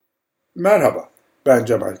Merhaba, ben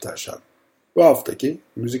Cemal Taşan. Bu haftaki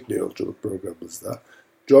Müzikle Yolculuk programımızda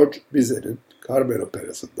Georges Bizet'nin Carmen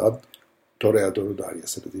operasından Toreador'un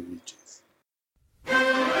aryasını dinleyeceğiz.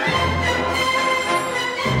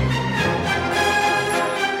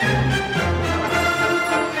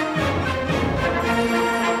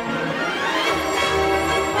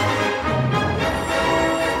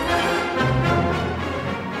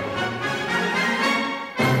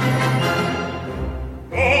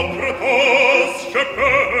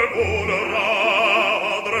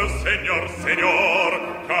 Seigneur,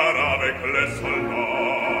 car avec les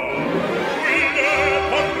soldats, il est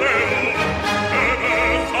parlé,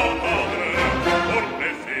 et s'entendre,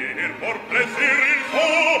 pour plaisir, il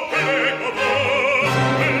faut les godons.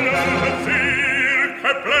 Le cirque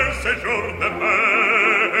est plein ces jours de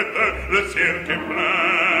fête, le cirque est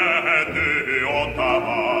plein de haut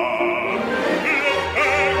tabac. Le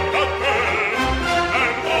spectateur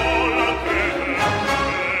invole la terre,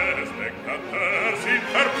 les spectateurs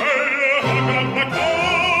s'interpellent.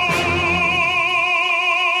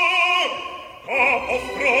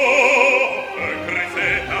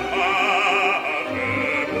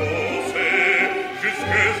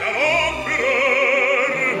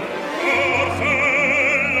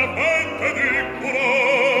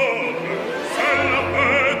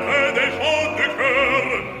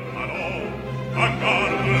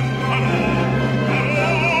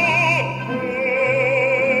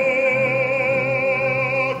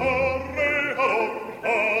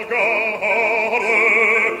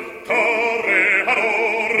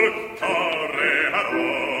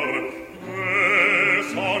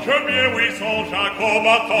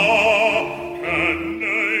 Combattant